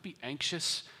week, don't be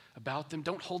anxious about them.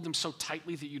 Don't hold them so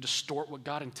tightly that you distort what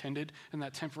God intended in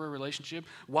that temporary relationship.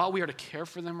 While we are to care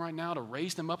for them right now, to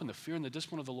raise them up in the fear and the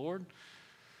discipline of the Lord,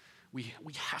 we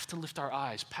have to lift our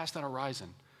eyes past that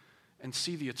horizon and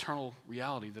see the eternal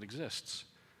reality that exists.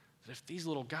 That if these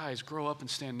little guys grow up and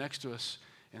stand next to us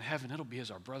in heaven, it'll be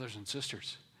as our brothers and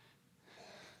sisters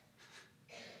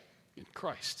in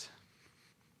Christ.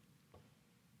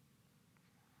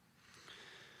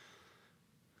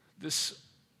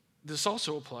 This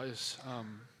also applies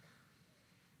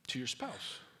to your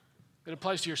spouse. It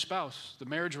applies to your spouse. The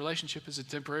marriage relationship is a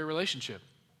temporary relationship.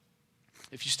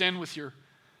 If you stand with your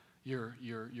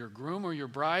groom or your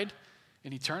bride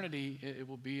in eternity, it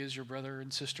will be as your brother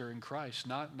and sister in Christ,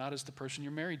 not as the person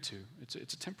you're married to. It's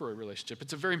a temporary relationship.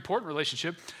 It's a very important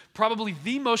relationship, probably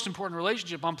the most important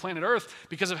relationship on planet Earth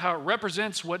because of how it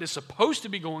represents what is supposed to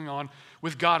be going on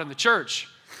with God and the church.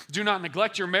 Do not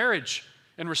neglect your marriage.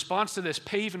 In response to this,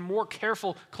 pay even more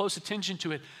careful, close attention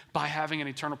to it by having an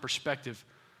eternal perspective,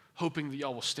 hoping that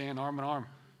y'all will stand arm in arm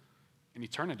in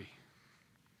eternity.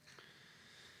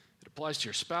 It applies to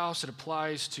your spouse. It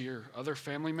applies to your other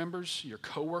family members, your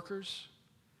coworkers,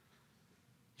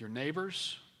 your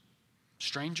neighbors,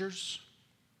 strangers.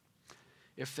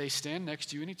 If they stand next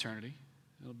to you in eternity,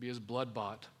 It'll be his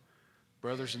blood-bought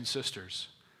brothers and sisters.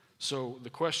 So the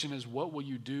question is, what will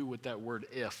you do with that word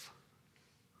if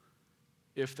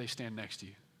they stand next to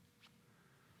you?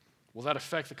 Will that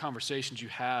affect the conversations you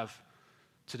have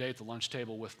today at the lunch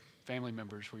table with family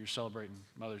members where you're celebrating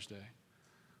Mother's Day?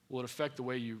 Will it affect the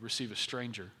way you receive a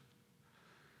stranger?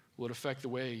 Will it affect the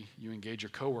way you engage your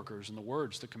coworkers and the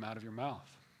words that come out of your mouth?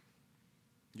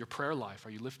 Your prayer life, are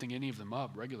you lifting any of them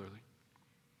up regularly?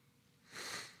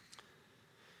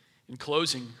 In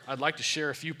closing, I'd like to share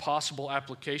a few possible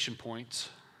application points,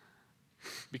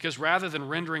 because rather than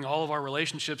rendering all of our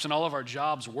relationships and all of our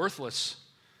jobs worthless,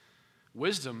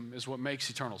 wisdom is what makes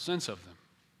eternal sense of them.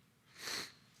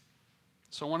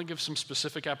 So I want to give some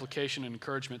specific application and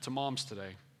encouragement to moms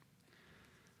today.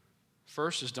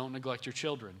 First is, don't neglect your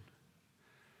children.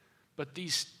 But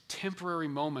these temporary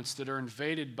moments that are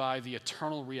invaded by the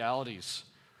eternal realities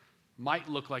might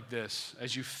look like this.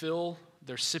 As you fill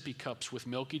their sippy cups with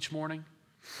milk each morning,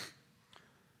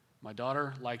 my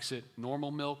daughter likes it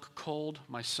normal milk, cold.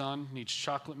 My son needs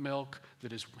chocolate milk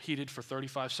that is heated for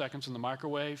 35 seconds in the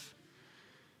microwave.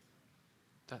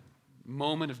 That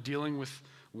moment of dealing with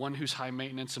one who's high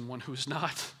maintenance and one who's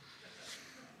not.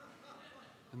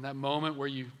 And that moment where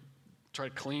you try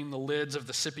to clean the lids of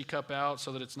the sippy cup out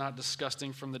so that it's not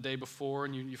disgusting from the day before,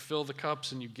 and you fill the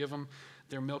cups and you give them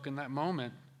their milk in that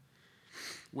moment.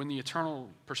 When the eternal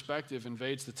perspective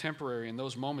invades the temporary, in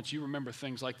those moments you remember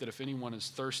things like that. If anyone is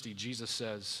thirsty, Jesus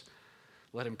says,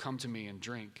 let him come to me and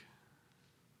drink.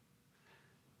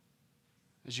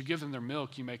 As you give them their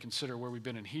milk, you may consider where we've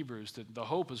been in Hebrews, that the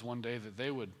hope is one day that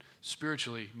they would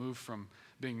spiritually move from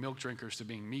being milk drinkers to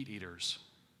being meat eaters.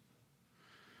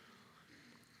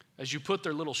 As you put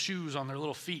their little shoes on their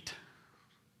little feet,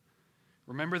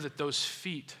 remember that those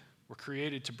feet were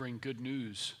created to bring good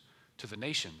news to the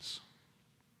nations.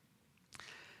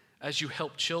 As you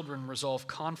help children resolve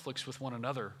conflicts with one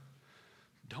another,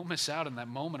 don't miss out in that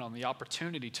moment on the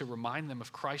opportunity to remind them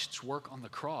of Christ's work on the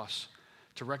cross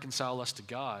to reconcile us to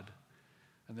God,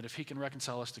 and that if he can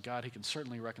reconcile us to God, he can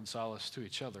certainly reconcile us to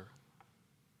each other.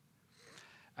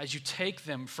 As you take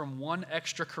them from one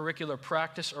extracurricular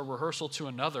practice or rehearsal to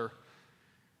another,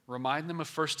 remind them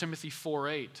of 1 Timothy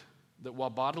 4:8, that while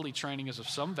bodily training is of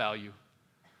some value,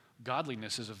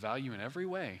 godliness is of value in every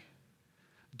way.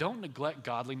 Don't neglect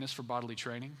godliness for bodily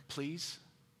training, please.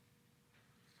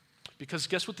 Because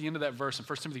guess what the end of that verse in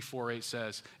 1 Timothy 4:8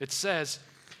 says? It says,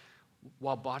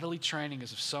 while bodily training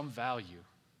is of some value,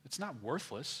 it's not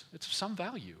worthless, it's of some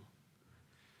value.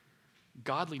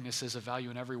 Godliness is of value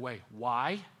in every way.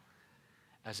 Why?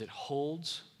 As it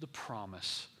holds the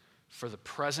promise for the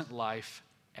present life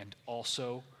and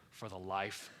also for the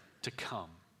life to come.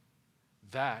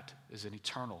 That is an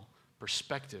eternal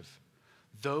perspective.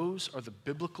 Those are the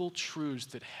biblical truths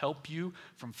that help you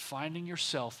from finding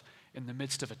yourself in the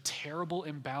midst of a terrible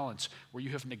imbalance where you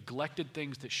have neglected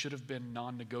things that should have been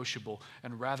non-negotiable,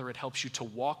 and rather it helps you to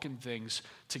walk in things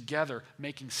together,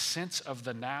 making sense of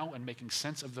the now and making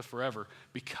sense of the forever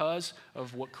because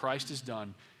of what Christ has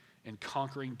done in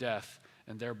conquering death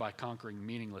and thereby conquering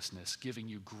meaninglessness, giving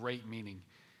you great meaning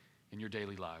in your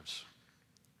daily lives.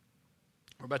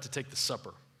 We're about to take the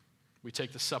supper. We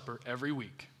take the supper every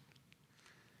week.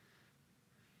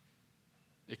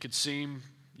 It could seem,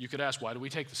 you could ask, why do we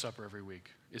take the supper every week?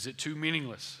 Is it too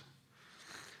meaningless?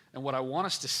 And what I want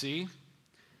us to see,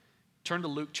 turn to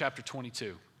Luke chapter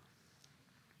 22.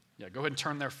 Yeah, go ahead and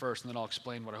turn there first, and then I'll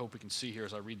explain what I hope we can see here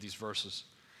as I read these verses.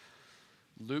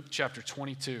 Luke chapter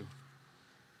 22,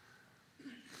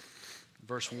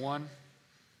 verse 1.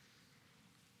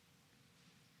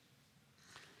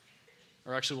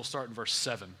 Or actually, we'll start in verse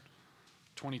 7.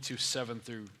 22, 7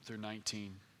 through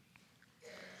 19.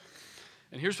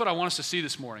 And here's what I want us to see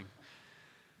this morning.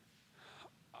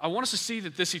 I want us to see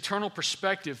that this eternal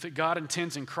perspective that God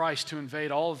intends in Christ to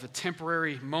invade all of the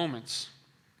temporary moments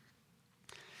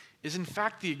is in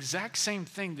fact the exact same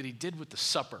thing that he did with the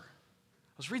supper.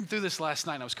 I was reading through this last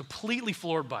night and I was completely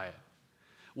floored by it.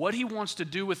 What he wants to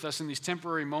do with us in these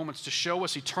temporary moments to show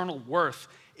us eternal worth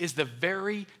is the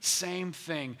very same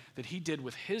thing that he did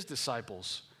with his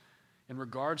disciples in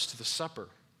regards to the supper.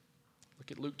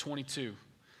 Look at Luke 22.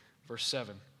 Verse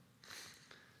 7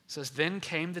 says, then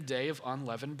came the day of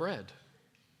unleavened bread,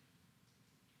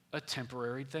 a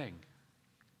temporary thing,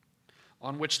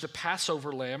 on which the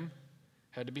Passover lamb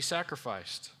had to be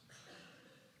sacrificed.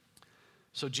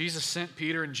 So Jesus sent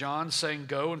Peter and John, saying,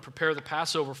 go and prepare the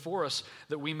Passover for us,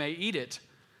 that we may eat it.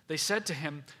 They said to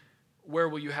him, where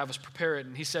will you have us prepare it?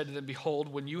 And he said to them,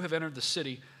 behold, when you have entered the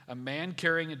city, a man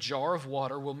carrying a jar of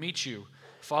water will meet you.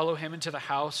 Follow him into the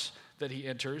house that he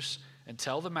enters, and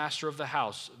tell the master of the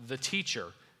house, the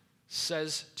teacher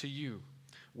says to you,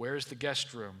 where is the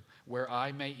guest room where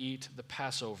I may eat the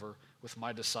Passover with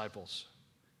my disciples?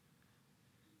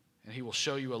 And he will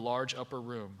show you a large upper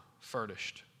room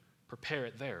furnished. Prepare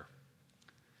it there.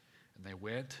 And they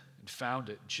went and found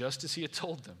it just as he had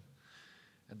told them.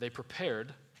 And they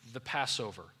prepared the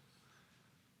Passover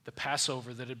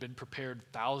that had been prepared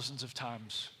thousands of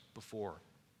times before.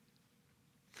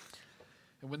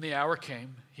 And when the hour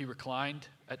came, he reclined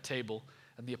at table,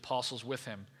 and the apostles with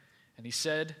him. And he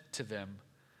said to them,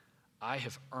 I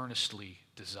have earnestly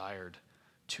desired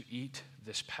to eat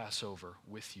this Passover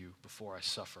with you before I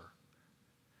suffer.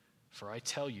 For I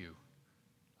tell you,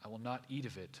 I will not eat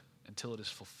of it until it is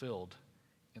fulfilled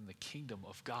in the kingdom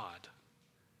of God.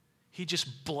 He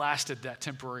just blasted that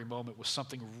temporary moment with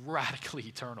something radically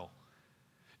eternal.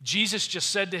 Jesus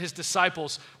just said to his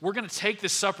disciples, we're going to take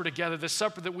this supper together, this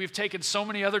supper that we've taken so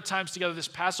many other times together, this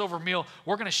Passover meal.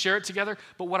 We're going to share it together.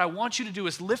 But what I want you to do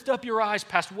is lift up your eyes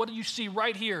past what you see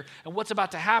right here and what's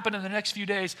about to happen in the next few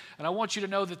days. And I want you to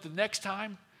know that the next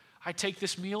time I take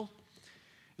this meal,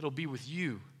 it'll be with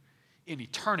you in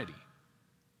eternity.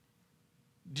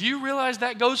 Do you realize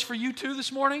that goes for you too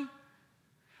this morning?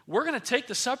 We're going to take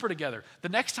the supper together. The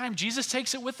next time Jesus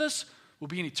takes it with us will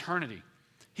be in eternity.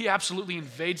 He absolutely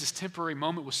invades this temporary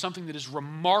moment with something that is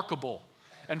remarkable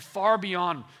and far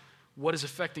beyond what is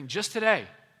affecting just today.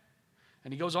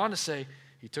 And he goes on to say,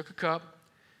 he took a cup,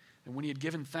 and when he had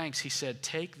given thanks, he said,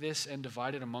 take this and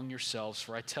divide it among yourselves,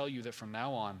 for I tell you that from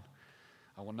now on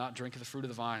I will not drink of the fruit of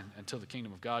the vine until the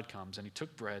kingdom of God comes. And he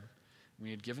took bread, and when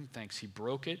he had given thanks, he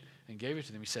broke it and gave it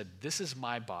to them. He said, this is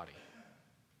my body.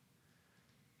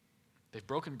 They've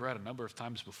broken bread a number of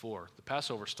times before. The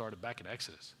Passover started back in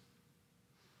Exodus.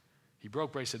 He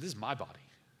broke bread, he said, this is my body,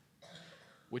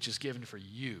 which is given for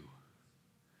you.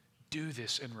 Do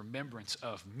this in remembrance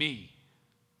of me.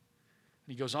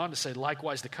 And he goes on to say,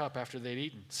 likewise the cup after they'd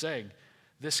eaten, saying,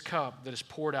 this cup that is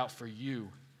poured out for you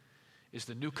is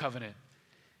the new covenant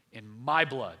in my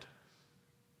blood.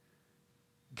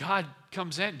 God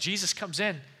comes in, Jesus comes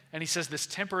in, and he says, this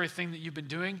temporary thing that you've been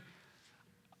doing,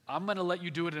 I'm going to let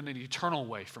you do it in an eternal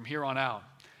way from here on out.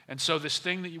 And so this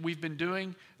thing that we've been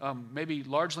doing, maybe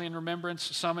largely in remembrance,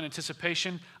 some in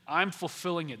anticipation, I'm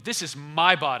fulfilling it. This is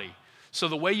my body. So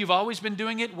the way you've always been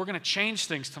doing it, we're going to change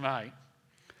things tonight.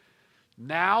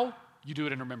 Now you do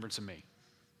it in remembrance of me.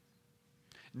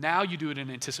 Now you do it in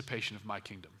anticipation of my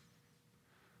kingdom.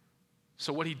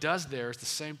 So what he does there is the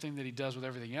same thing that he does with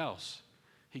everything else.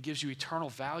 He gives you eternal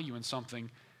value in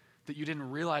something that you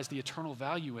didn't realize the eternal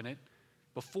value in it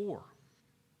before.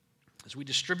 As we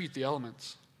distribute the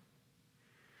elements,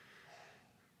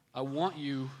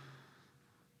 we'll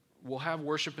have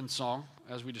worship and song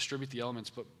as we distribute the elements,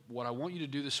 but what I want you to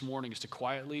do this morning is to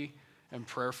quietly and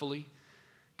prayerfully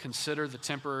consider the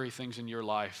temporary things in your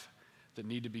life that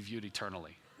need to be viewed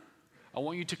eternally. I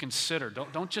want you to consider,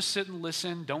 don't just sit and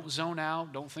listen, don't zone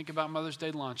out, don't think about Mother's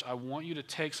Day lunch. I want you to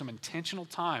take some intentional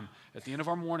time at the end of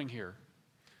our morning here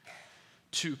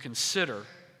to consider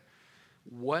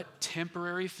what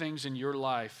temporary things in your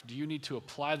life do you need to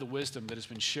apply the wisdom that has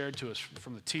been shared to us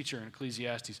from the teacher in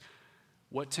Ecclesiastes?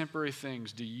 What temporary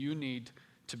things do you need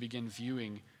to begin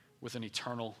viewing with an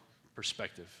eternal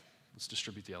perspective? Let's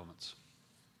distribute the elements.